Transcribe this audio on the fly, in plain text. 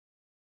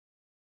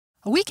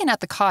A weekend at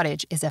the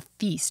cottage is a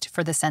feast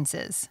for the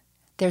senses.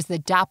 There's the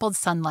dappled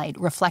sunlight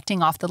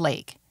reflecting off the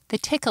lake, the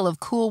tickle of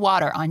cool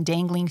water on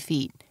dangling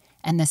feet,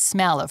 and the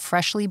smell of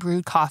freshly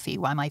brewed coffee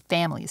while my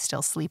family is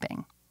still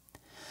sleeping.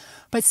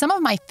 But some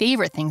of my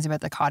favorite things about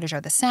the cottage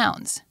are the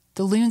sounds.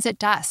 The loons at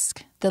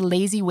dusk, the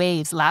lazy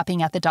waves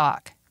lapping at the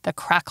dock, the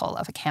crackle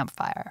of a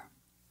campfire.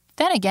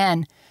 Then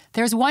again,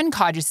 there's one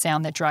cottage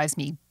sound that drives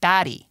me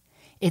batty.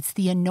 It's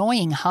the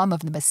annoying hum of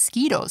the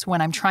mosquitoes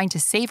when I'm trying to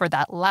savor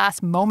that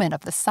last moment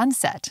of the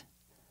sunset.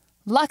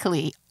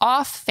 Luckily,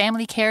 Off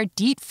Family Care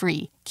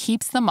DEET-free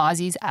keeps the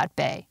mozzies at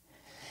bay.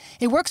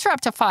 It works for up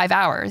to 5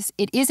 hours,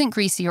 it isn't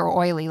greasy or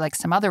oily like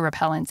some other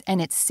repellents,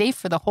 and it's safe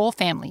for the whole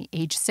family,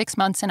 age 6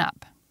 months and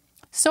up.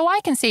 So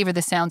I can savor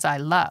the sounds I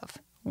love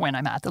when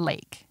I'm at the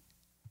lake.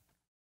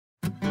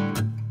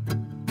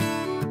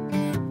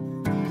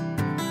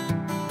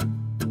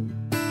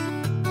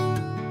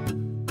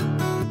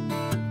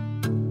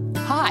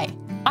 Hi,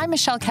 I'm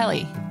Michelle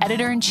Kelly,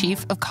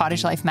 Editor-in-Chief of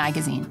Cottage Life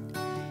magazine.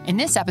 In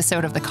this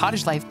episode of the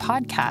Cottage Life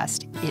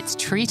Podcast, it's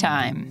tree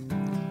time.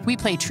 We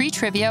play tree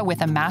trivia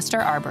with a master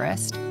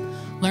arborist,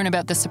 learn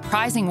about the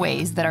surprising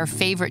ways that our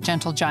favorite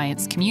gentle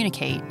giants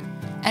communicate,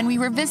 and we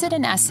revisit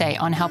an essay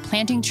on how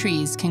planting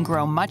trees can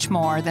grow much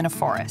more than a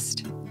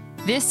forest.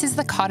 This is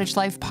the Cottage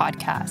Life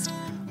Podcast,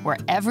 where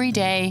every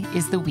day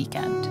is the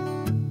weekend.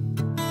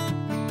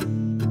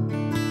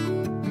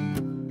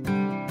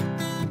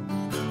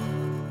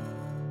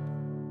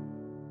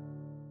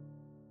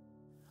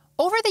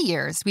 Over the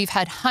years, we've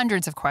had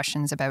hundreds of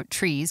questions about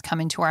trees come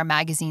into our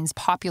magazine's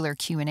popular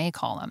Q&A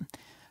column.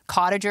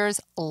 Cottagers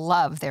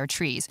love their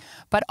trees,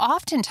 but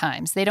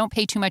oftentimes they don't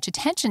pay too much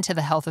attention to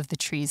the health of the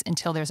trees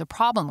until there's a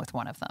problem with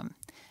one of them.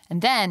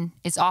 And then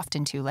it's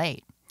often too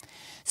late.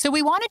 So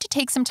we wanted to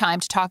take some time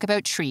to talk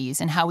about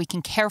trees and how we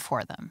can care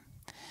for them.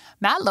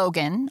 Matt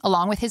Logan,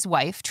 along with his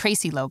wife,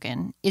 Tracy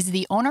Logan, is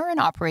the owner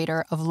and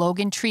operator of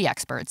Logan Tree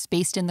Experts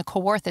based in the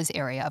Kawarthas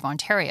area of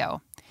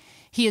Ontario.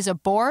 He is a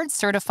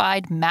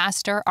board-certified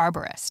master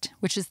arborist,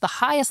 which is the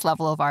highest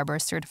level of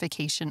arborist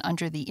certification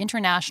under the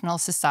International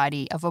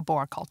Society of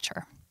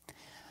Arboriculture.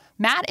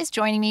 Matt is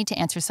joining me to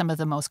answer some of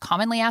the most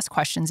commonly asked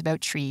questions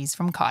about trees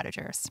from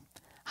cottagers.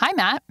 Hi,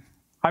 Matt.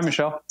 Hi,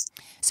 Michelle.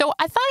 So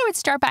I thought I would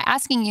start by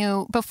asking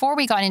you, before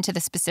we got into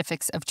the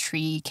specifics of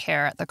tree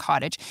care at the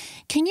cottage,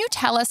 can you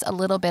tell us a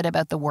little bit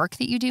about the work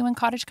that you do in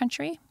cottage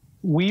country?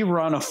 We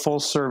run a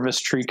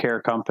full-service tree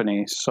care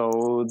company,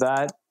 so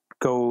that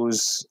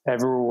goes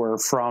everywhere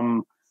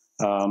from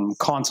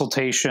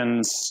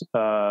consultations,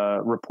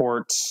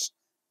 reports,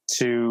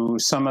 to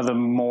some of the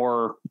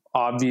more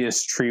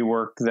obvious tree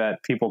work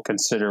that people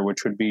consider,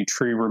 which would be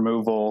tree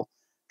removal,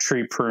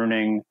 tree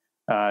pruning,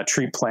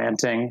 tree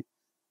planting,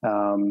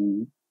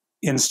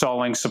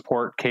 installing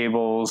support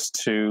cables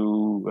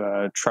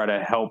to try to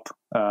help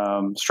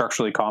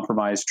structurally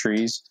compromised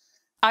trees.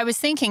 I was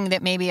thinking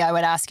that maybe I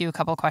would ask you a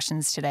couple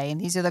questions today,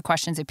 and these are the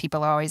questions that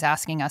people are always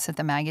asking us at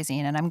the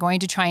magazine, and I'm going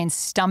to try and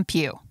stump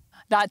you.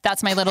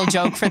 That's my little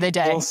joke for the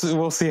day.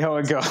 We'll see how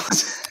it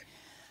goes.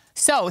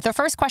 So the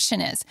first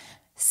question is,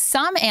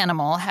 some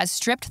animal has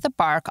stripped the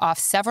bark off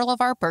several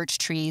of our birch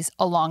trees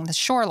along the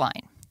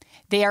shoreline.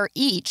 They are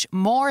each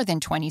more than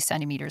 20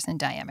 centimeters in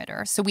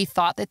diameter, so we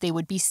thought that they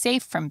would be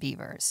safe from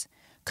beavers.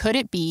 Could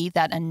it be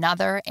that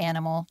another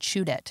animal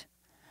chewed it?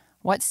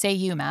 What say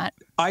you, Matt?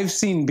 I've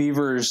seen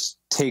beavers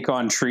take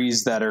on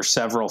trees that are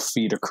several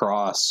feet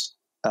across.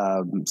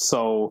 And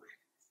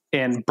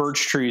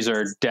birch trees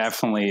are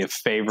definitely a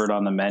favorite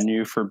on the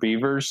menu for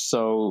beavers.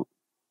 So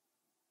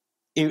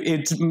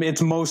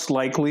it's most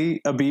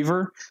likely a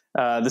beaver.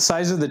 The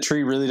size of the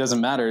tree really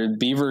doesn't matter.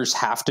 Beavers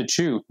have to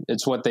chew.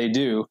 It's what they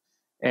do.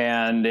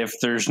 And if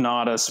there's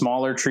not a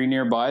smaller tree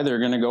nearby, they're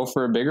going to go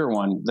for a bigger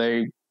one.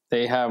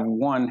 They have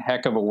one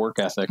heck of a work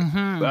ethic.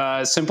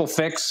 Mm-hmm. Simple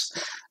fix,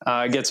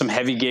 get some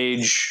heavy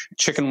gauge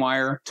chicken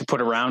wire to put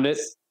around it,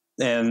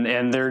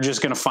 and they're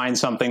just going to find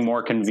something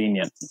more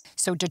convenient.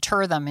 So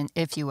deter them,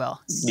 if you will.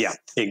 Yeah,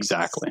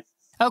 exactly.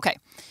 Okay.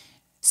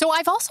 So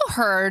I've also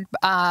heard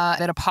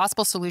that a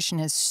possible solution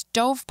is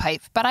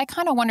stovepipe, but I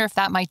kind of wonder if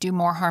that might do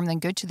more harm than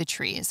good to the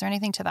tree. Is there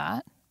anything to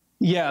that?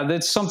 Yeah,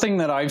 that's something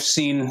that I've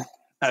seen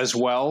as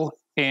well.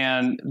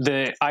 And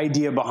the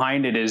idea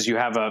behind it is you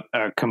have a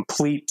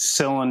complete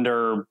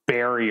cylinder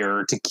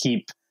barrier to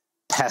keep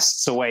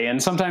pests away.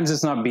 And sometimes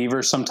it's not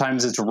beavers,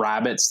 sometimes it's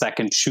rabbits that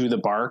can chew the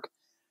bark.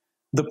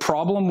 The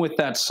problem with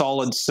that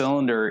solid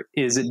cylinder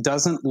is it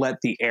doesn't let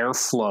the air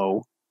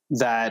flow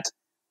that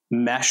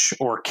mesh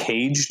or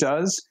cage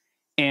does.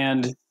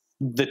 And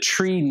the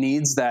tree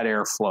needs that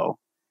airflow.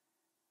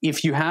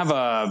 If you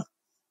have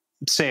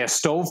say a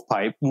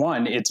stovepipe,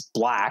 one, it's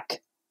black.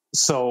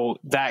 So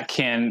that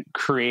can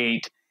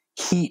create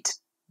heat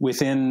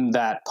within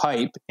that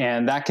pipe,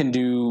 and that can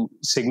do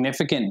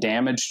significant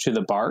damage to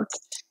the bark.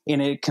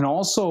 And it can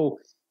also,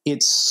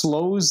 it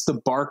slows the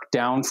bark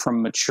down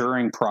from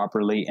maturing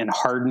properly and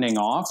hardening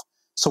off.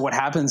 So what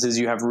happens is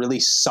you have really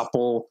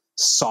supple,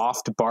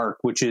 soft bark,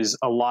 which is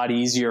a lot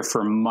easier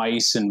for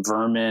mice and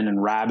vermin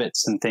and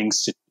rabbits and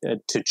things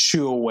to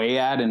chew away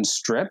at and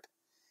strip.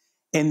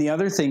 And the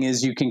other thing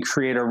is you can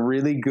create a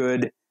really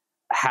good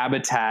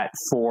habitat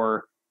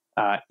for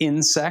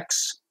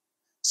insects.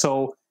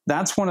 So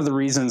that's one of the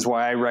reasons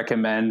why I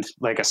recommend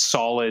like a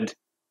solid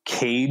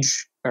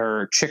cage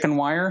or chicken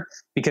wire,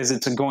 because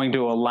it's going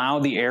to allow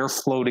the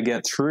airflow to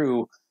get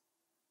through,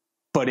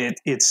 but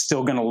it's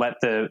still going to let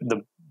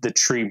the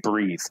tree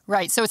breathe.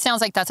 Right. So it sounds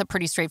like that's a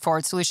pretty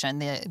straightforward solution.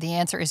 The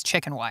answer is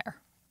chicken wire.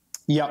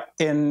 Yep.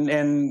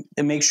 And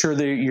make sure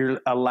that you're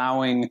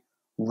allowing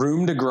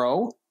room to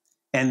grow.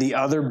 And the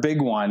other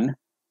big one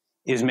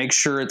is make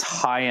sure it's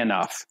high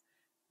enough,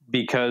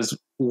 because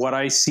what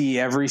I see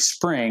every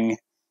spring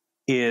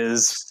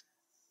is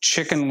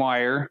chicken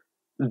wire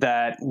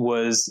that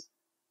was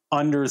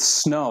under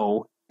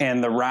snow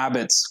and the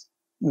rabbits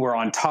were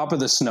on top of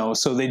the snow.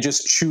 So they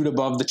just chewed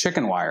above the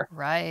chicken wire.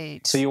 Right.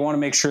 So you want to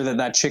make sure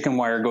that chicken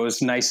wire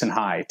goes nice and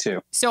high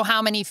too. So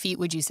how many feet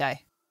would you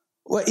say?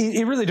 Well,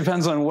 it really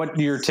depends on what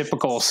your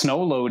typical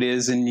snow load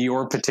is in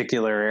your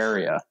particular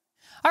area.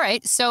 All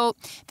right. So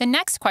the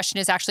next question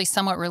is actually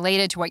somewhat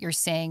related to what you're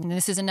saying. And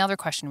this is another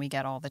question we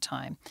get all the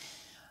time.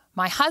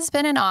 My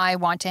husband and I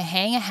want to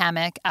hang a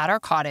hammock at our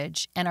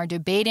cottage and are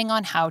debating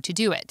on how to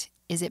do it.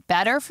 Is it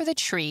better for the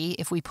tree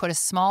if we put a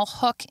small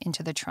hook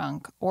into the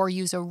trunk or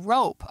use a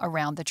rope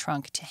around the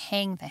trunk to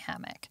hang the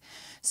hammock?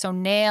 So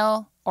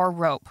nail or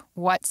rope?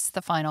 What's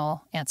the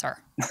final answer?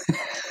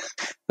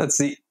 That's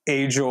the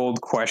age-old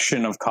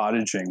question of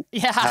cottaging.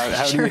 Yeah,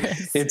 how sure do you,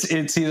 is.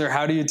 It's either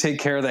how do you take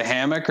care of the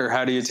hammock or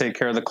how do you take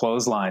care of the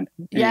clothesline?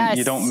 Yes.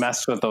 You don't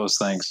mess with those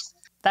things.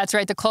 That's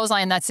right. The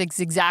clothesline, that's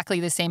exactly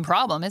the same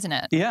problem, isn't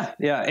it? Yeah.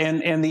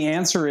 And the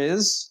answer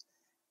is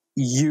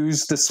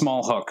use the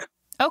small hook.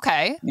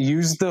 Okay.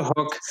 Use the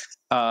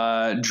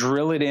hook,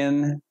 drill it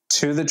in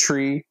to the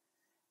tree,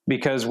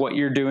 because what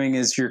you're doing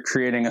is you're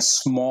creating a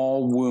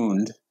small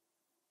wound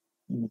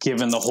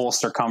given the whole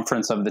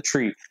circumference of the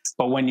tree.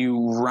 But when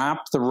you wrap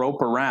the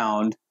rope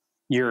around,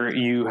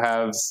 you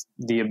have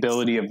the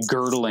ability of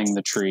girdling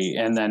the tree,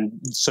 and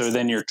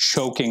then you're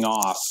choking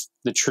off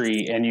the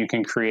tree, and you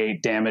can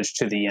create damage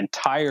to the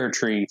entire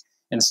tree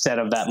instead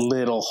of that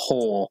little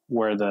hole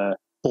where the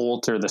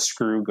bolt or the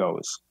screw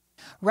goes.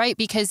 Right,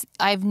 because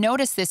I've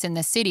noticed this in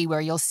the city where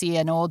you'll see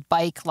an old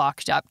bike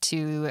locked up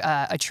to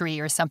a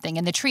tree or something,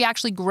 and the tree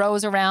actually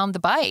grows around the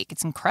bike.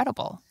 It's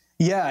incredible.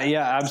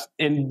 Yeah.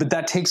 But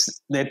that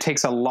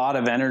takes a lot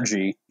of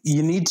energy.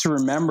 You need to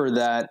remember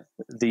that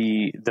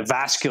the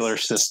vascular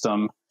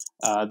system,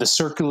 the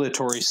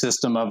circulatory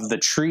system of the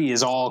tree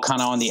is all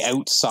kind of on the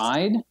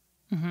outside.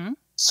 Mm-hmm.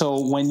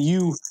 So when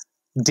you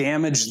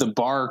damage the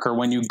bark or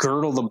when you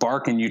girdle the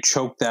bark and you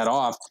choke that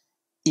off,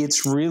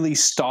 it's really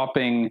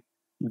stopping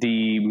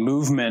the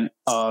movement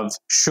of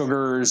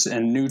sugars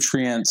and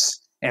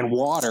nutrients and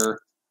water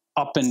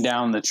up and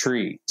down the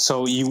tree.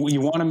 So you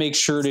want to make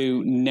sure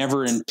to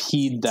never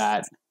impede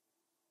that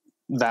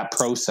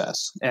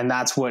process. And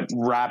that's what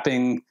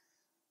wrapping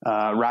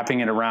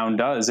it around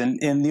does.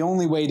 And the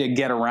only way to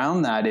get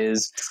around that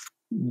is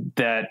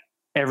that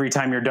every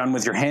time you're done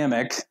with your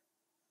hammock,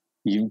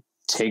 you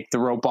take the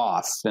rope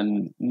off,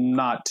 and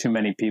not too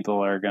many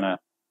people are going to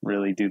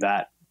really do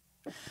that.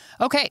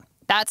 Okay.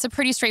 That's a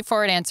pretty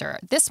straightforward answer.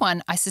 This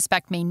one, I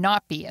suspect, may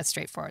not be as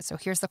straightforward. So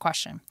here's the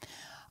question.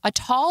 A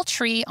tall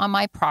tree on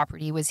my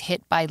property was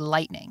hit by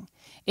lightning.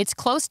 It's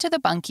close to the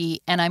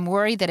bunkie, and I'm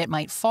worried that it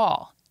might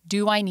fall.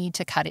 Do I need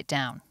to cut it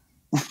down?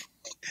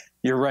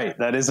 You're right.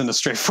 That isn't a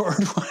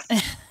straightforward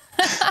one.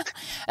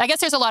 I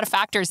guess there's a lot of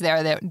factors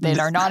there that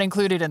are not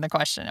included in the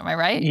question. Am I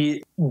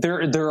right?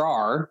 There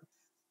are.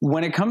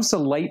 When it comes to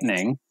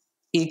lightning,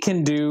 it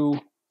can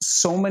do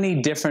so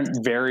many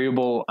different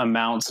variable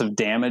amounts of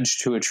damage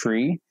to a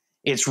tree.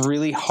 It's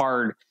really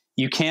hard.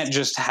 You can't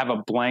just have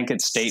a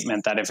blanket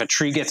statement that if a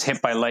tree gets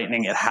hit by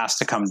lightning, it has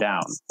to come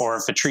down. Or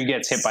if a tree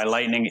gets hit by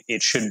lightning,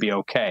 it should be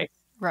okay.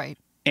 Right.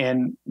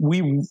 And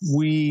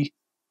we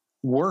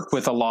work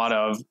with a lot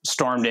of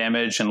storm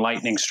damage and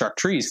lightning struck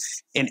trees.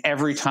 And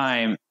every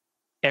time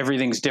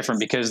everything's different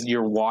because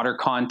your water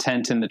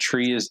content in the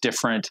tree is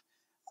different.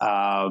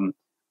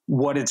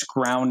 What it's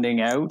grounding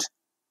out.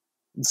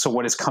 So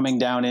what is coming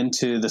down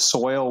into the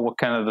soil, what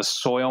kind of the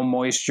soil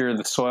moisture,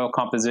 the soil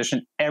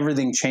composition,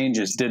 everything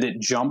changes. Did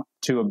it jump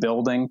to a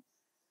building?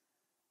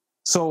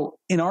 So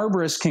an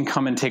arborist can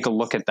come and take a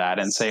look at that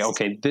and say,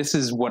 okay, this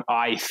is what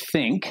I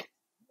think,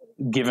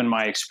 given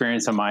my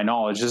experience and my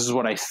knowledge, this is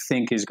what I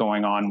think is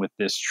going on with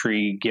this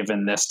tree,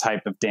 given this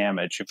type of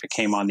damage. If it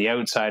came on the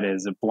outside,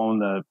 has it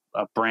blown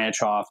a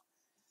branch off?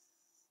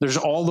 There's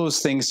all those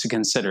things to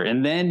consider.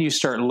 And then you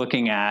start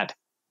looking at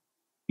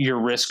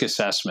your risk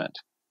assessment.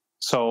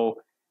 So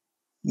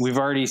we've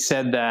already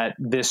said that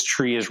this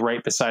tree is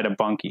right beside a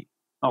bunkie.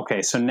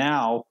 Okay, so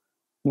now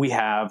we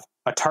have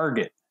a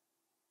target.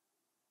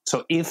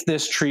 So if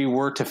this tree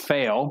were to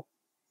fail,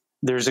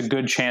 there's a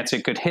good chance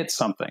it could hit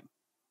something.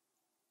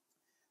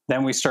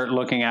 Then we start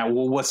looking at,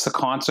 well, what's the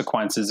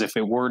consequences if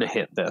it were to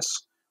hit this?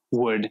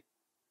 Would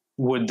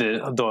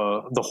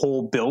the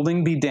whole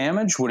building be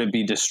damaged? Would it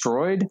be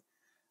destroyed?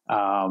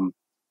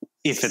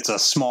 If it's a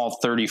small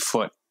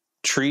 30-foot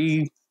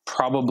tree,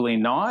 probably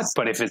not.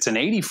 But if it's an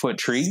 80-foot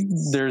tree,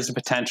 there's a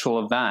potential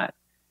of that.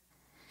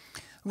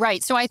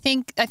 Right. So I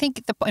think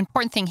the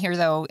important thing here,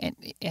 though,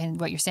 in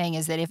what you're saying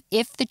is that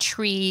if the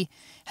tree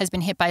has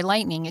been hit by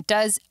lightning, it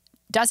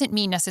doesn't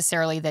mean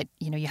necessarily that,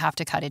 you have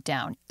to cut it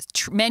down.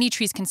 Many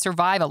trees can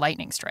survive a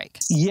lightning strike.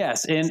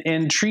 Yes,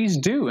 and trees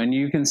do. And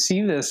you can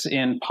see this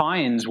in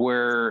pines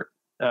where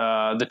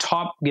the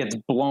top gets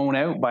blown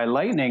out by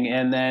lightning,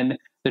 and then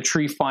the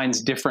tree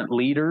finds different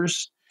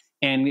leaders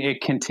and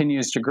it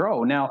continues to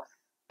grow. Now,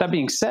 that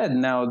being said,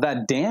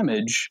 that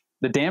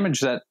the damage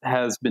that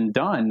has been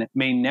done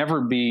may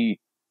never be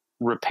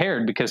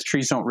repaired because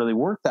trees don't really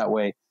work that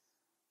way.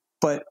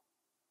 But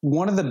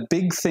one of the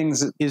big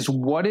things is,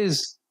 what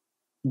is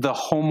the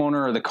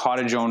homeowner or the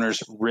cottage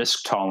owner's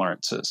risk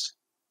tolerances?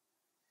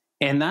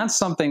 And that's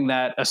something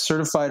that a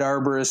certified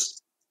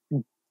arborist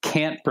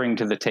can't bring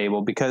to the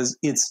table because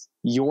it's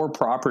your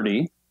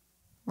property.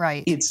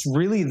 Right. It's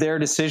really their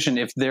decision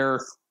if they're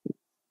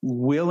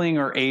willing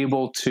or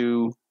able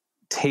to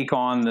take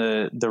on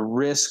the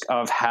risk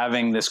of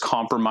having this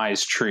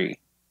compromised tree.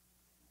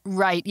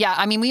 Right. Yeah.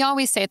 I mean, we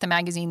always say at the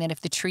magazine that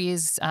if the tree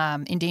is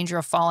in danger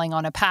of falling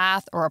on a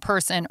path or a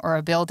person or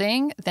a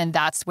building, then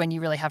that's when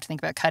you really have to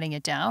think about cutting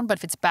it down. But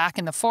if it's back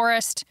in the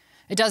forest,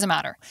 it doesn't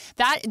matter.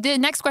 The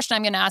next question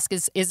I'm going to ask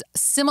is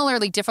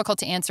similarly difficult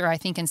to answer, I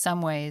think, in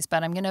some ways,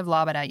 but I'm going to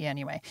lob it at you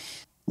anyway.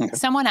 Okay.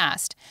 Someone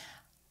asked,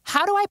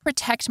 how do I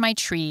protect my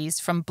trees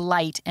from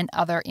blight and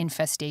other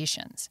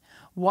infestations?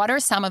 What are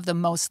some of the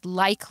most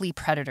likely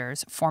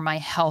predators for my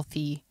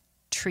healthy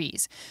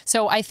trees?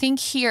 So I think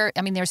here,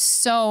 there's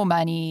so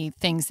many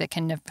things that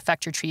can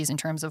affect your trees in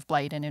terms of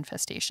blight and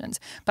infestations,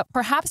 but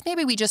perhaps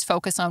maybe we just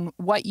focus on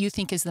what you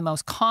think is the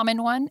most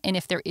common one and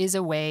if there is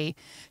a way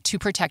to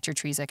protect your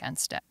trees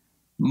against it.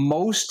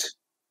 Most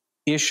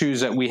issues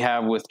that we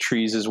have with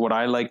trees is what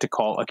I like to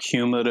call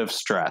accumulative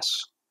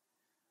stress.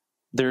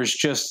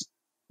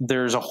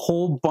 There's a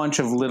whole bunch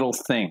of little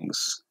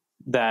things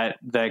that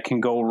can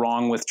go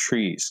wrong with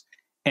trees.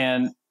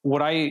 And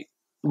when I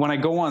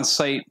go on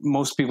site,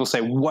 most people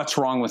say, what's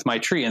wrong with my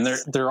tree? And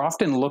they're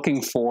often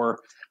looking for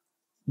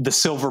the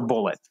silver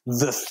bullet,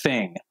 the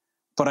thing.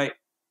 But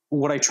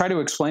what I try to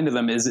explain to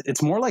them is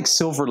it's more like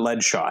silver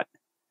lead shot.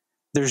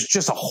 There's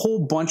just a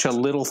whole bunch of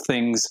little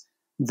things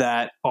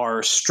that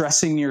are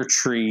stressing your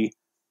tree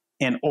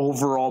and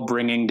overall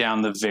bringing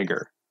down the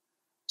vigor.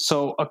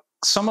 So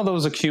some of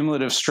those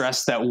accumulative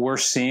stress that we're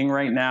seeing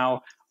right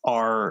now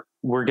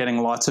we're getting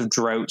lots of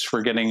droughts,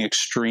 we're getting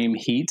extreme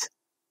heat.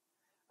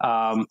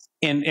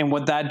 And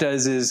what that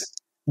does is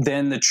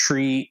then the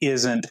tree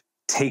isn't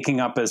taking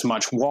up as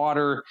much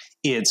water.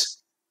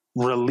 It's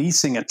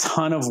releasing a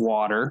ton of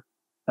water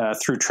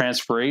through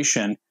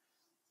transpiration,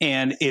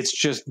 and it's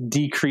just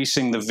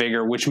decreasing the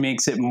vigor, which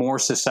makes it more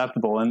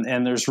susceptible.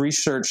 And there's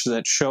research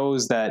that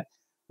shows that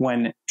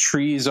when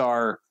trees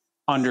are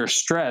under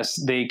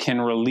stress, they can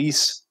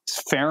release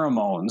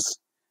pheromones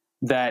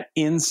that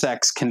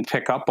insects can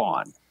pick up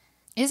on.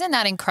 Isn't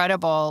that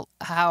incredible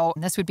how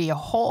this would be a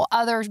whole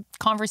other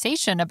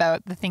conversation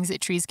about the things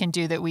that trees can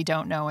do that we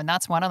don't know, and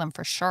that's one of them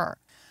for sure.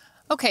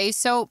 Okay,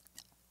 so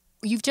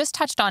you've just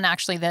touched on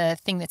actually the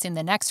thing that's in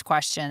the next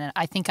question, and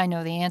I think I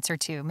know the answer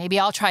to. Maybe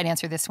I'll try to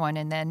answer this one,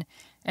 and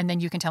then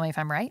you can tell me if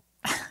I'm right.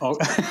 Oh,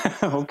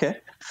 okay.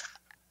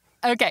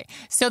 Okay,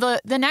 so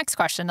the next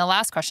question, the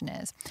last question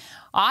is,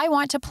 I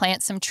want to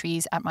plant some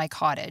trees at my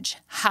cottage.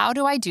 How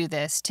do I do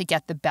this to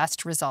get the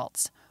best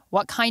results?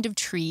 What kind of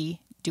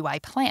tree do I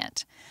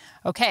plant?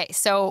 Okay,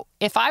 so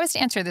if I was to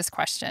answer this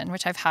question,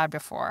 which I've had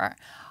before,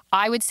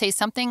 I would say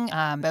something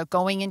about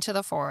going into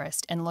the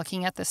forest and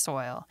looking at the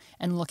soil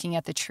and looking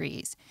at the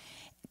trees.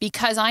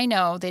 Because I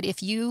know that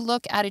if you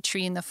look at a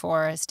tree in the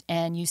forest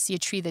and you see a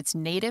tree that's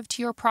native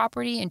to your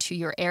property and to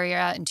your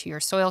area and to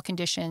your soil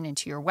condition and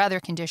to your weather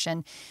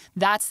condition,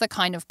 that's the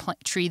kind of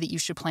tree that you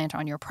should plant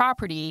on your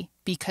property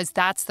because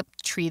that's the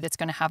tree that's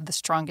going to have the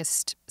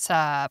strongest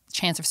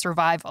chance of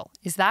survival.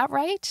 Is that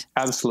right?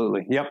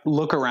 Absolutely. Yep.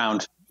 Look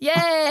around.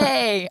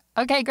 Yay!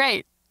 Okay,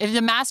 great. If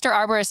the master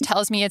arborist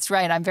tells me it's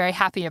right, I'm very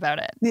happy about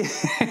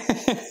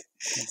it.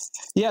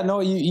 Yeah,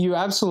 no, you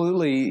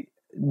absolutely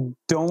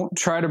don't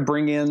try to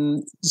bring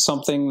in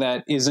something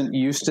that isn't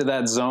used to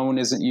that zone,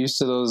 isn't used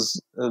to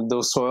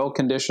those soil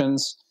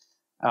conditions.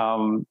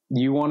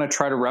 You want to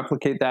try to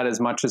replicate that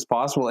as much as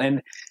possible.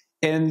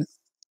 And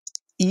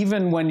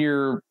even when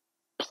you're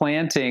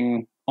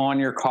planting on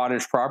your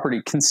cottage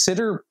property,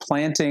 consider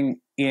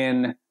planting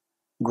in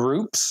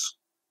groups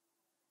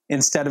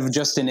instead of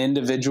just an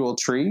individual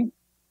tree.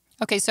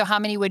 Okay, so how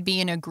many would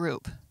be in a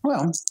group?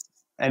 Well,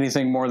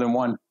 anything more than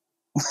one.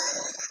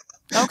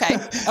 Okay.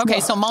 No.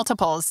 So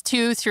multiples,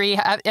 2, 3,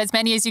 as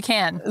many as you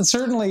can.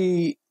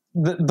 Certainly,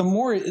 the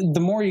more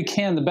you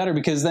can, the better,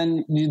 because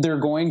then they're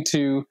going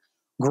to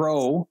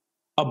grow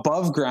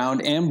above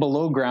ground and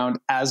below ground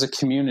as a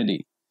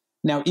community.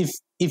 Now,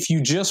 if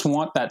you just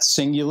want that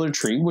singular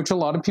tree, which a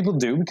lot of people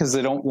do because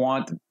they don't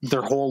want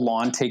their whole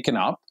lawn taken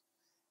up,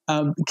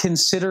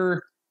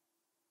 consider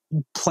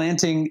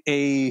planting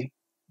a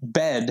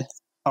bed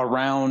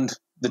around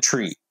the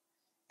tree.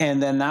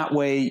 And then that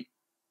way,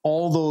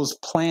 all those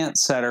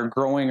plants that are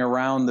growing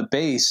around the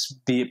base,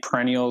 be it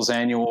perennials,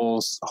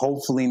 annuals,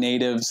 hopefully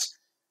natives,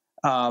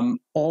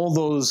 all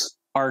those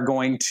are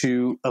going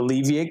to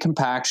alleviate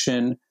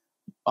compaction,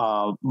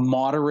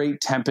 moderate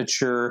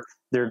temperature.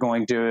 They're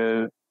going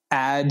to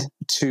add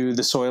to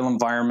the soil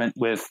environment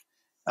with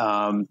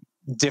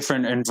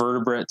different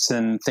invertebrates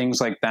and things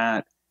like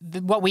that.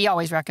 What we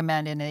always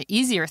recommend, and an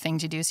easier thing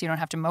to do so you don't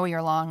have to mow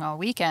your lawn all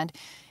weekend,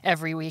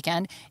 every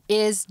weekend,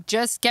 is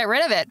just get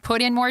rid of it.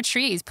 Put in more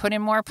trees, put in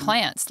more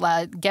plants,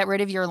 get rid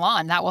of your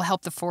lawn. That will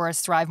help the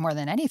forest thrive more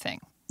than anything.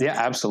 Yeah,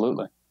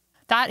 absolutely.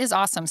 That is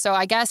awesome. So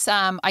I guess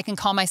I can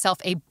call myself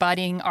a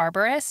budding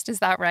arborist. Is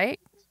that right?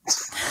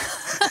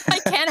 I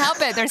can't help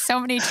it. There's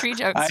so many tree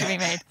jokes to be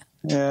made.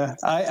 Yeah,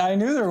 I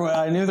knew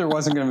there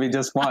wasn't going to be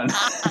just one.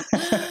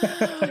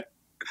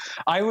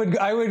 I would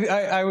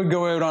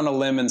go out on a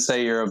limb and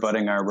say you're a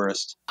budding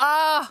arborist.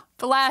 Ah,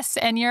 bless.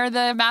 And you're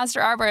the master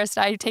arborist.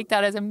 I take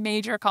that as a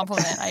major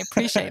compliment. I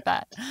appreciate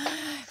that.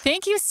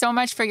 Thank you so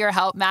much for your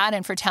help, Matt,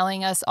 and for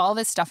telling us all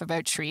this stuff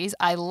about trees.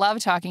 I love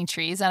talking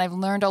trees, and I've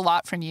learned a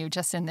lot from you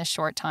just in this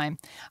short time.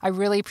 I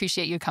really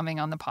appreciate you coming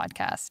on the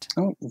podcast.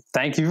 Oh,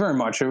 thank you very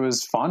much. It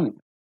was fun.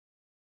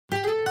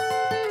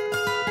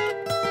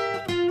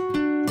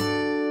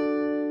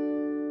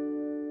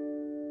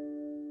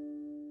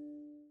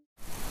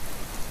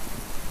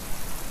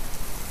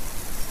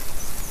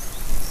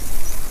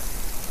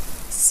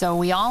 So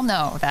we all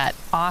know that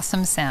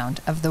awesome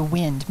sound of the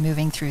wind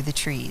moving through the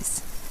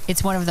trees.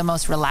 It's one of the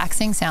most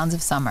relaxing sounds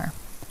of summer.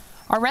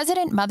 Our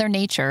resident Mother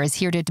Nature is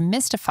here to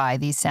demystify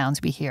these sounds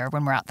we hear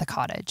when we're at the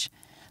cottage.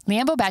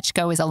 Leanne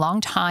Bobechko is a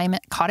longtime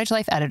Cottage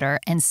Life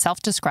editor and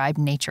self-described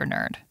nature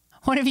nerd.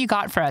 What have you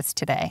got for us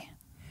today?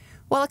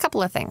 Well, a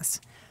couple of things.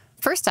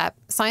 First up,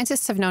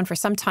 scientists have known for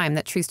some time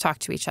that trees talk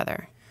to each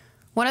other.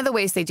 One of the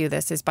ways they do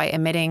this is by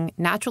emitting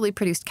naturally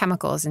produced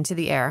chemicals into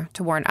the air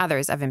to warn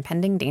others of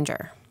impending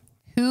danger.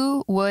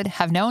 Who would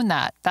have known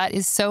that? That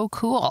is so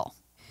cool.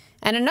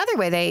 And another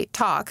way they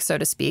talk, so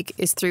to speak,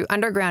 is through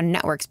underground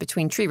networks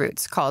between tree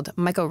roots called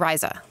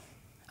mycorrhiza.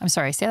 I'm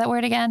sorry, say that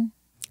word again.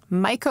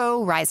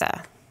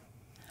 Mycorrhiza.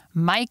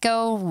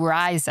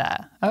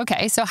 Mycorrhiza.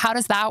 Okay, so how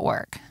does that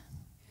work?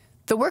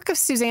 The work of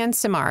Suzanne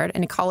Simard,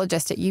 an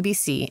ecologist at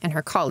UBC, and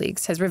her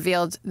colleagues has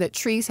revealed that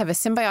trees have a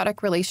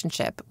symbiotic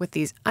relationship with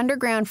these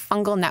underground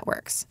fungal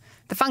networks.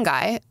 The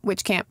fungi,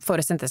 which can't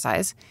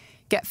photosynthesize,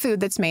 get food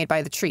that's made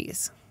by the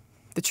trees.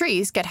 The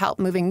trees get help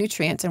moving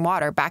nutrients and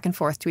water back and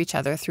forth to each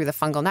other through the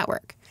fungal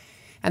network.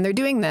 And they're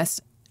doing this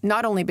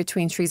not only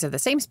between trees of the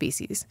same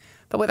species,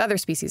 but with other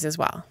species as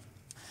well.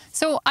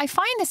 So I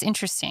find this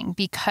interesting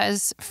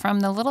because from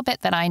the little bit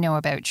that I know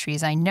about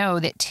trees, I know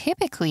that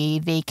typically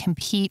they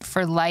compete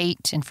for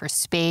light and for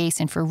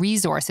space and for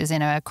resources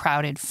in a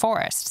crowded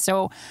forest.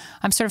 So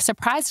I'm sort of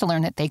surprised to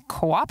learn that they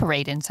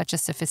cooperate in such a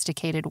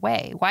sophisticated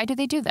way. Why do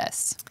they do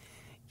this?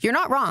 You're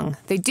not wrong.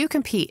 They do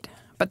compete.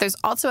 But there's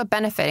also a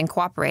benefit in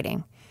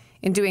cooperating,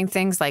 in doing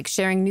things like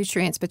sharing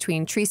nutrients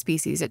between tree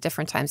species at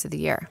different times of the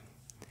year.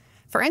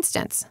 For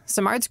instance,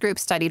 Simard's group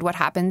studied what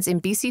happens in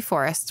BC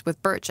forests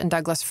with birch and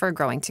Douglas fir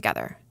growing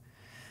together.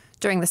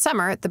 During the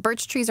summer, the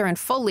birch trees are in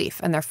full leaf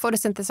and they're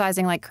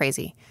photosynthesizing like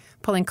crazy,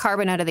 pulling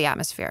carbon out of the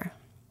atmosphere.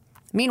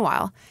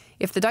 Meanwhile,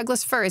 if the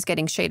Douglas fir is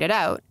getting shaded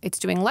out, it's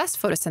doing less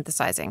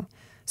photosynthesizing,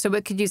 so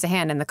it could use a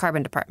hand in the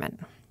carbon department.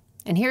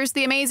 And here's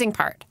the amazing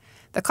part.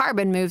 The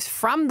carbon moves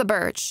from the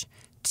birch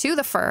to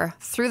the fir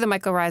through the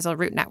mycorrhizal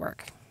root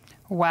network.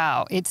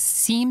 Wow, it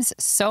seems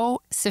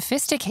so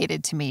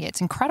sophisticated to me.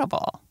 It's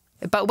incredible.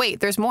 But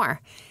wait, there's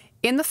more.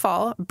 In the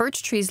fall,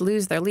 birch trees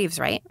lose their leaves,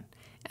 right?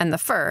 And the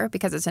fir,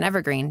 because it's an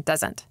evergreen,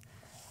 doesn't.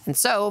 And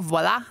so,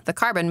 voila, the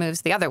carbon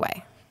moves the other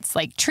way. It's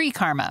like tree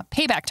karma,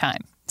 payback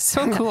time.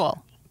 So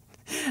cool.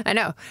 I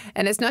know.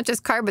 And it's not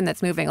just carbon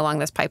that's moving along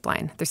this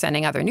pipeline. They're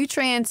sending other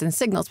nutrients and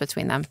signals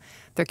between them.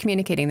 They're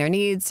communicating their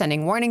needs,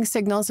 sending warning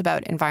signals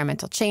about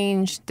environmental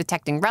change,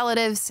 detecting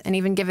relatives, and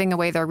even giving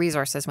away their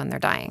resources when they're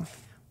dying.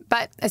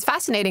 But as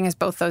fascinating as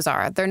both those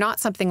are, they're not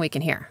something we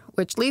can hear,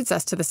 which leads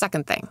us to the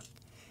second thing.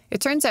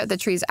 It turns out that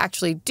trees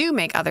actually do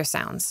make other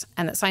sounds,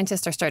 and that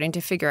scientists are starting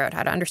to figure out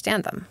how to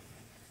understand them.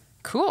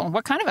 Cool.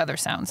 What kind of other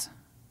sounds?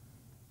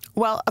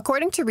 Well,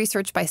 according to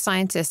research by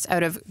scientists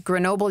out of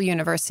Grenoble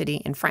University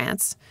in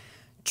France,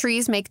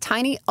 trees make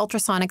tiny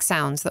ultrasonic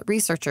sounds that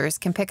researchers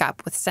can pick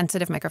up with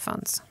sensitive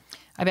microphones.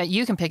 I bet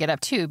you can pick it up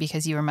too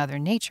because you are Mother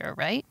Nature,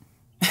 right?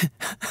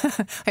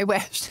 I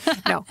wish.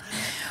 No.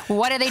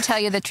 What do they tell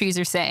you the trees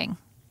are saying?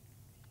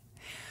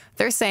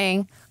 They're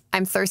saying,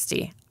 I'm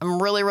thirsty. I'm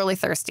really, really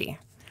thirsty.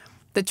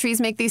 The trees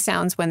make these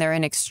sounds when they're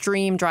in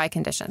extreme dry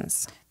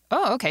conditions.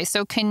 Oh, okay.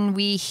 So can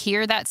we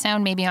hear that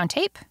sound maybe on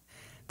tape?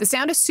 The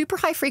sound is super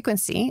high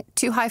frequency,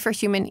 too high for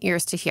human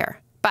ears to hear.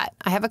 But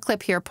I have a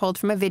clip here pulled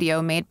from a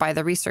video made by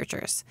the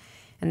researchers,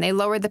 and they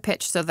lowered the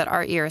pitch so that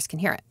our ears can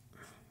hear it.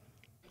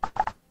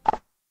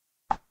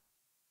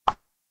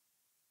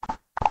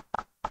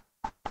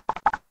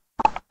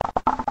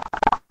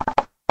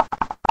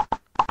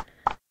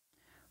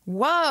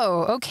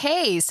 Whoa,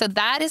 okay. So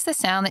that is the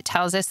sound that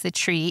tells us the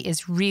tree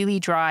is really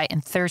dry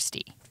and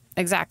thirsty.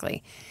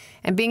 Exactly.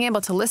 And being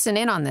able to listen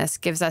in on this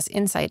gives us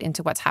insight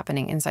into what's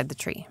happening inside the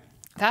tree.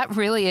 That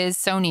really is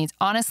so neat.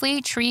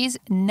 Honestly, trees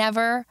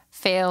never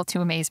fail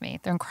to amaze me.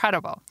 They're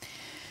incredible.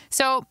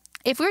 So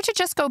if we were to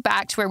just go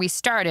back to where we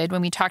started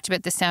when we talked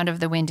about the sound of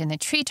the wind in the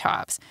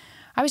treetops,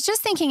 I was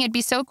just thinking it'd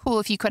be so cool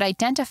if you could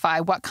identify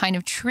what kind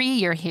of tree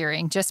you're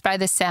hearing just by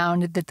the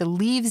sound that the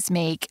leaves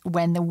make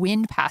when the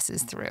wind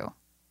passes through.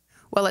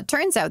 Well, it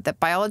turns out that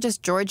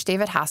biologist George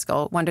David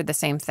Haskell wondered the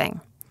same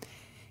thing.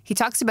 He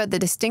talks about the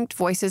distinct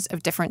voices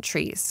of different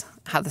trees,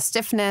 how the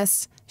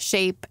stiffness,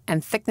 shape,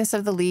 and thickness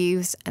of the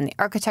leaves and the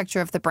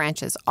architecture of the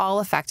branches all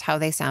affect how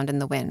they sound in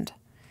the wind.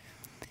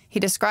 He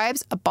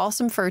describes a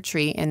balsam fir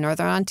tree in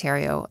northern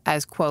Ontario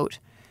as, quote,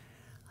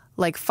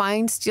 like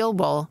fine steel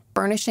wool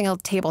burnishing a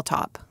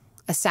tabletop,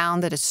 a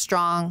sound that is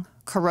strong,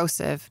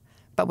 corrosive,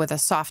 but with a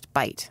soft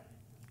bite,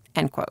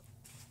 end quote.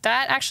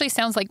 That actually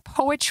sounds like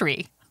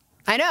poetry.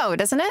 I know,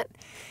 doesn't it?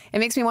 It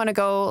makes me want to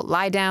go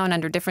lie down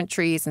under different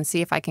trees and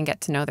see if I can get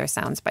to know their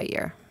sounds by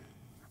ear.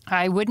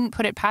 I wouldn't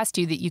put it past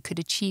you that you could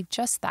achieve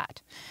just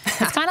that.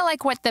 It's kind of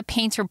like what the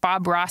painter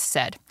Bob Ross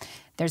said.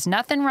 There's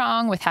nothing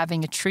wrong with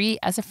having a tree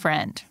as a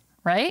friend,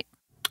 right?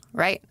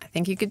 Right. I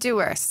think you could do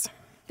worse.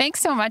 Thanks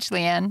so much,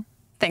 Leanne.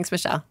 Thanks,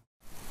 Michelle.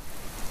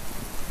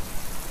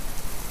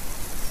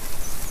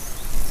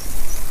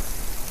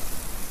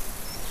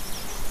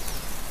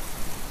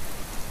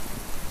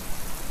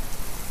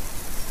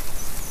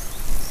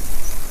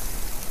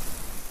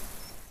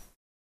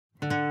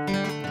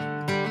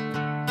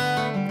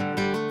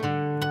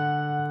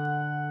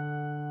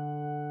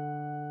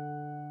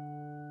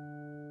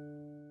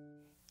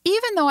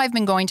 Even though I've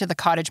been going to the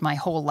cottage my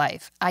whole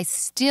life, I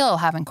still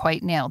haven't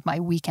quite nailed my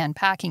weekend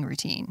packing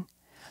routine.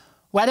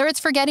 Whether it's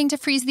forgetting to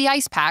freeze the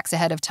ice packs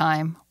ahead of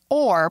time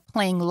or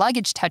playing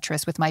luggage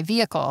Tetris with my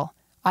vehicle,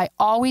 I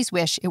always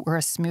wish it were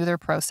a smoother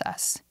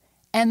process.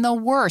 And the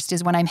worst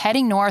is when I'm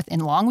heading north in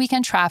long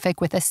weekend traffic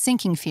with a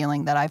sinking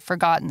feeling that I've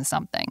forgotten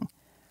something.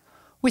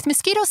 With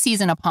mosquito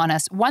season upon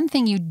us, one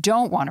thing you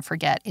don't want to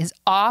forget is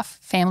Off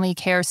Family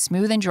Care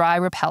Smooth and Dry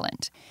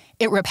Repellent.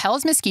 It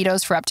repels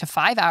mosquitoes for up to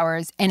 5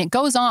 hours, and it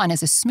goes on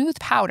as a smooth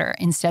powder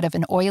instead of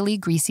an oily,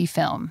 greasy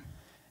film.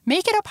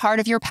 Make it a part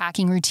of your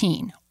packing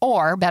routine,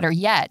 or better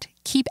yet,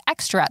 keep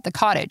extra at the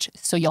cottage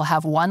so you'll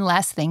have one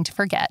less thing to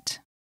forget.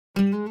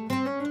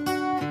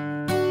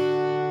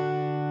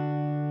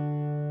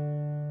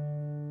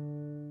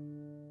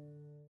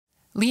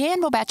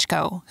 Leanne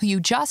Bobechko, who you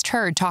just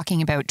heard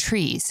talking about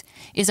trees,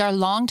 is our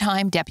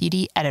longtime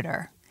deputy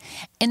editor.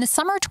 In the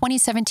summer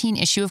 2017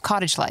 issue of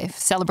Cottage Life,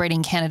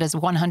 celebrating Canada's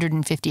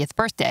 150th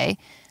birthday,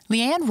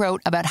 Leanne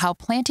wrote about how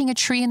planting a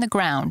tree in the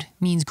ground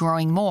means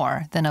growing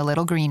more than a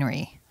little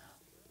greenery.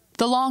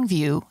 The Long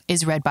View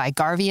is read by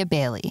Garvia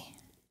Bailey.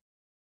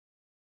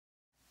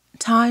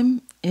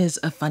 Time is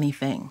a funny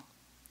thing.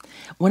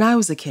 When I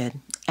was a kid,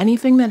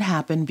 anything that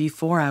happened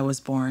before I was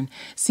born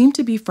seemed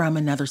to be from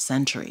another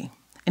century,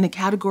 in a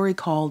category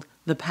called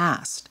the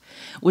past,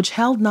 which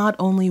held not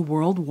only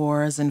world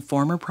wars and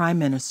former prime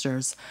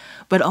ministers,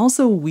 but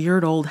also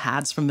weird old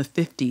hats from the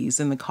 50s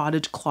in the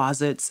cottage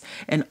closets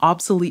and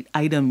obsolete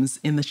items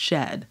in the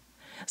shed,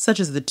 such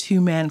as the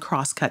two-man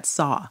crosscut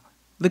saw,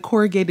 the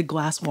corrugated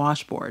glass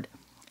washboard,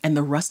 and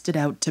the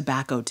rusted-out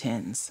tobacco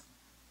tins.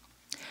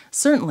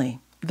 Certainly,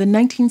 the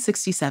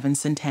 1967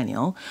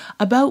 centennial,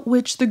 about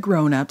which the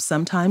grown-ups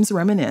sometimes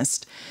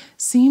reminisced,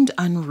 seemed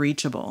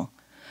unreachable.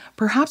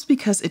 Perhaps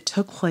because it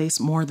took place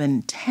more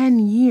than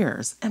 10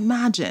 years,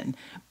 imagine,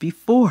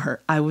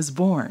 before I was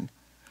born.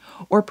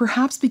 Or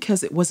perhaps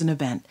because it was an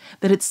event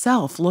that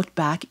itself looked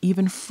back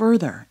even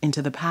further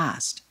into the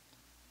past.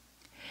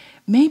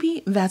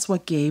 Maybe that's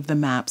what gave the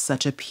map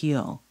such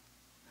appeal.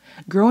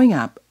 Growing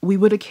up, we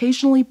would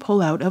occasionally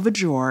pull out of a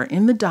drawer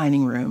in the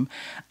dining room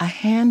a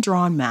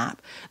hand-drawn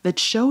map that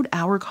showed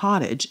our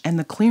cottage and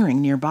the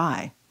clearing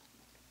nearby.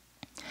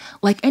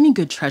 Like any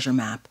good treasure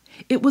map,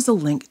 it was a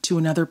link to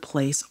another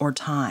place or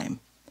time.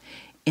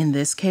 In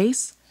this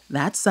case,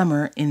 that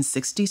summer in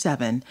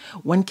 '67,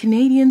 when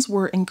Canadians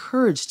were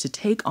encouraged to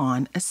take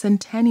on a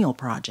centennial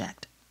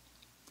project.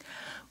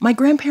 My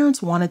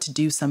grandparents wanted to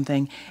do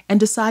something and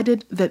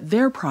decided that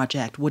their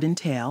project would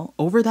entail,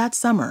 over that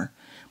summer,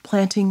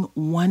 planting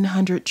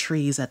 100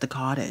 trees at the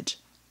cottage.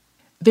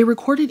 They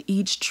recorded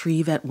each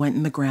tree that went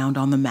in the ground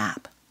on the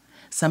map,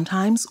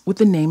 sometimes with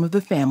the name of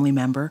the family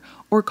member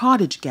or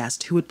cottage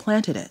guest who had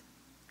planted it,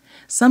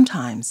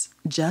 sometimes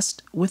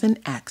just with an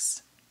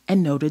X,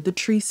 and noted the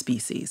tree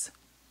species.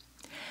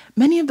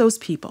 Many of those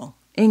people,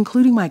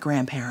 including my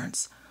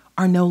grandparents,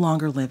 are no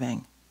longer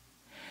living.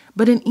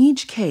 But in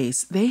each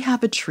case, they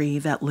have a tree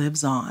that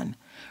lives on,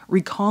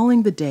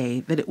 recalling the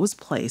day that it was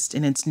placed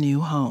in its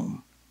new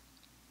home.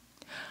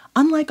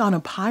 Unlike on a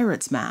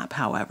pirate's map,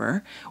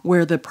 however,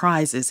 where the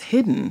prize is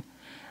hidden,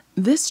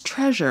 this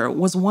treasure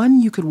was one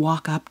you could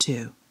walk up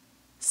to,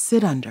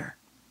 sit under,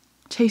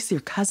 chase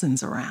your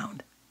cousins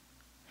around.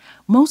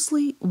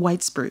 Mostly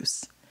white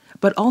spruce,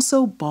 but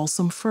also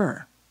balsam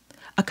fir,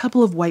 a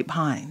couple of white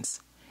pines,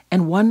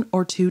 and 1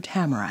 or 2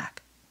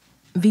 tamarack.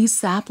 These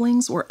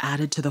saplings were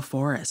added to the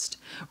forest,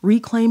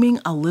 reclaiming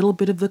a little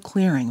bit of the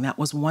clearing that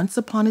was once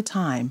upon a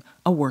time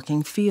a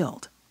working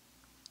field.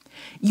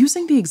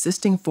 Using the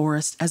existing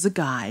forest as a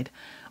guide,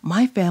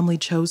 my family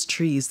chose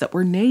trees that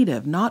were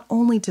native not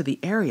only to the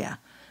area,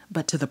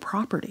 but to the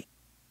property.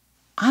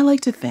 I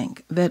like to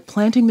think that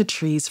planting the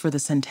trees for the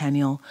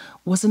centennial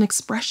was an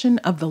expression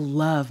of the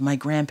love my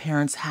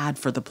grandparents had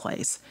for the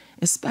place,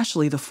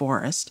 especially the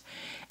forest,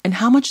 and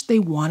how much they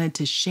wanted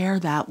to share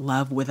that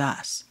love with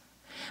us.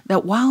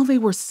 That while they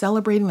were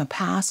celebrating the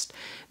past,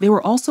 they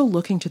were also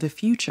looking to the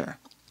future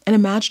and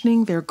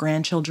imagining their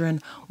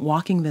grandchildren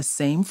walking the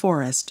same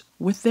forest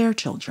with their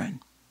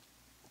children.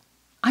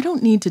 I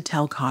don't need to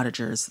tell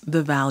cottagers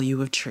the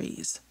value of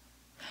trees.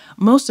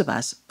 Most of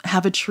us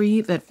have a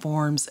tree that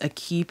forms a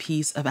key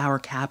piece of our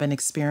cabin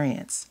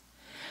experience,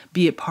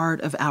 be it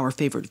part of our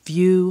favorite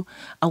view,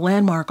 a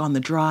landmark on the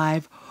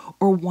drive,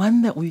 or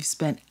one that we've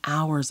spent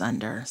hours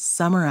under,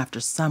 summer after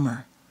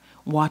summer,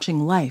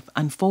 watching life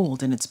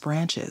unfold in its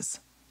branches.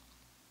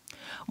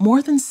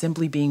 More than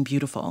simply being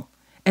beautiful,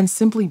 and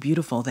simply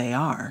beautiful they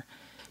are,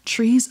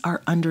 trees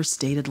are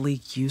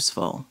understatedly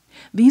useful.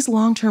 These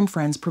long-term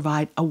friends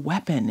provide a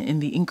weapon in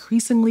the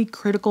increasingly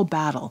critical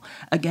battle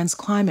against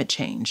climate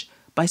change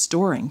by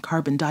storing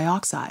carbon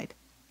dioxide.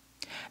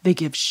 They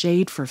give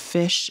shade for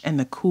fish and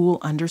the cool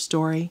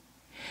understory.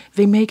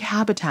 They make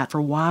habitat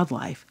for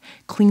wildlife,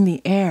 clean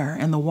the air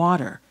and the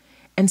water,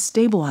 and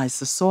stabilize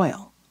the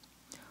soil,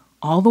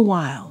 all the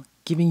while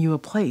giving you a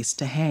place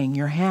to hang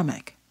your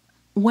hammock.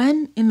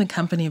 When in the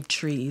company of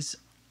trees,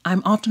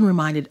 I'm often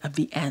reminded of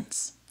the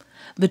Ents,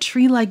 the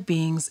tree-like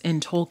beings in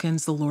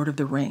Tolkien's The Lord of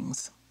the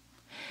Rings.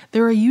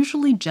 They're a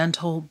usually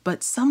gentle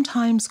but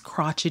sometimes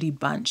crotchety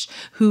bunch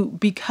who,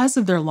 because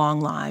of their long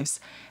lives,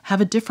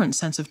 have a different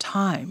sense of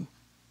time.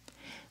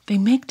 They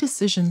make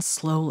decisions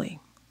slowly,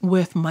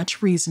 with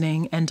much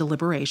reasoning and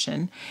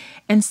deliberation,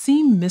 and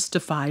seem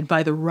mystified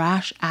by the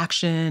rash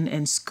action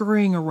and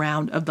scurrying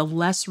around of the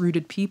less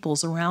rooted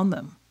peoples around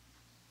them.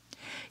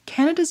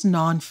 Canada's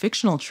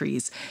non-fictional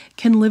trees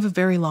can live a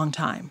very long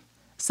time,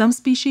 some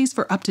species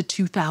for up to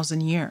 2,000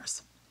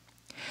 years.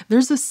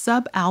 There's a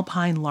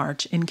subalpine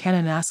larch in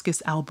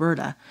Kananaskis,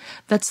 Alberta,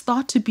 that's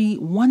thought to be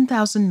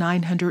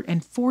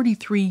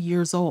 1,943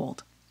 years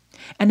old,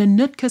 and a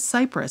Nootka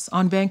cypress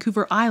on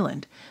Vancouver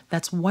Island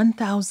that's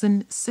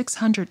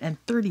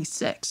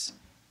 1,636.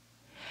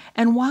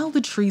 And while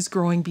the trees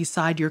growing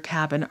beside your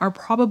cabin are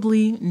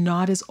probably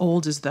not as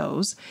old as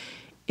those,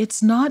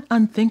 it's not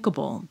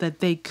unthinkable that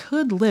they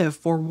could live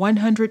for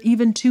 100,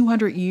 even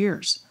 200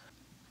 years.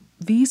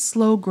 These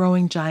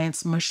slow-growing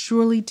giants must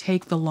surely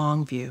take the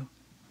long view.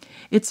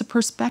 It's a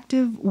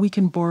perspective we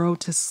can borrow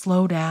to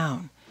slow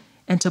down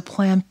and to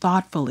plan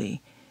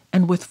thoughtfully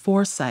and with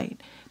foresight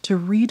to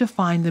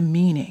redefine the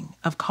meaning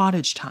of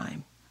cottage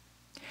time.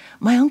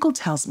 My uncle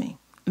tells me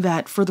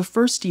that for the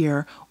first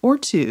year or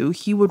two,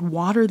 he would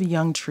water the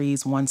young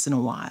trees once in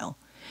a while,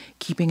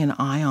 keeping an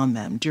eye on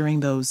them during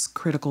those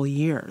critical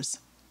years.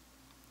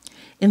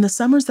 In the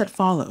summers that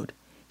followed,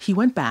 he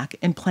went back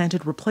and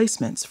planted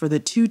replacements for the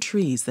 2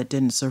 trees that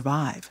didn't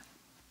survive.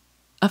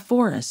 A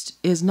forest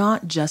is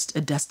not just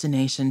a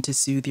destination to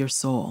soothe your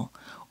soul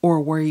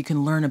or where you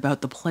can learn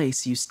about the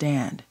place you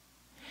stand.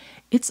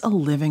 It's a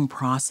living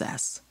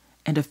process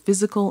and a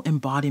physical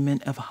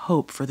embodiment of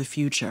hope for the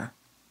future.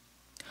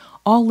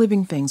 All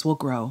living things will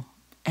grow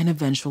and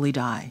eventually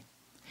die.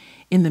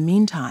 In the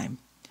meantime,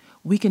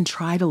 we can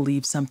try to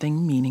leave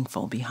something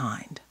meaningful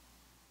behind.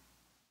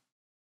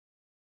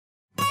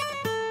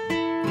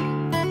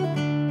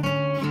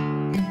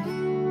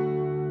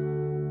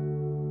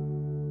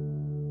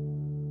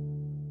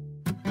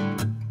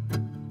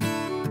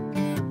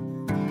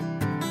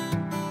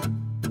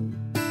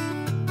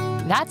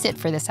 That's it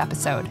for this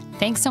episode.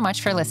 Thanks so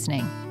much for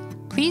listening.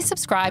 Please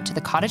subscribe to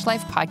the Cottage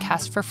Life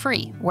Podcast for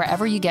free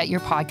wherever you get your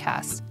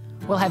podcasts.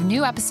 We'll have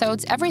new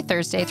episodes every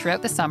Thursday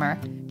throughout the summer,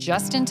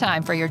 just in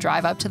time for your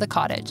drive up to the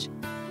cottage.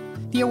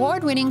 The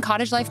award-winning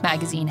Cottage Life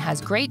magazine has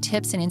great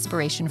tips and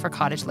inspiration for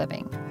cottage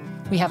living.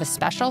 We have a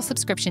special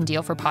subscription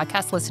deal for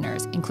podcast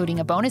listeners, including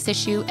a bonus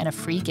issue and a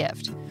free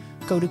gift.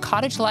 Go to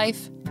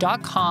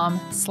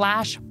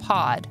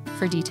cottagelife.com/pod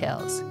for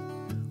details.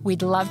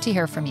 We'd love to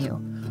hear from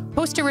you.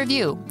 Post a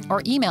review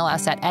or email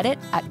us at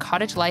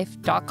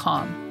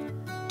edit@cottagelife.com.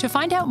 To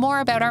find out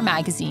more about our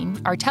magazine,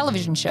 our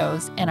television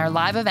shows, and our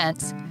live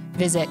events,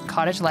 visit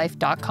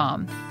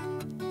cottagelife.com.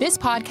 This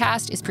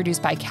podcast is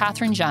produced by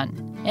Catherine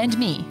Jun and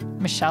me,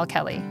 Michelle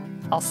Kelly.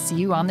 I'll see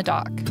you on the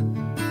dock.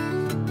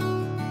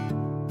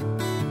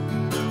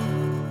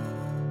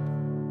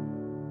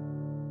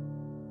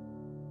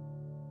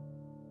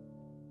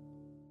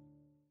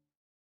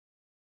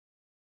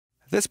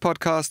 This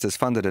podcast is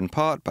funded in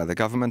part by the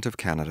Government of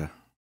Canada.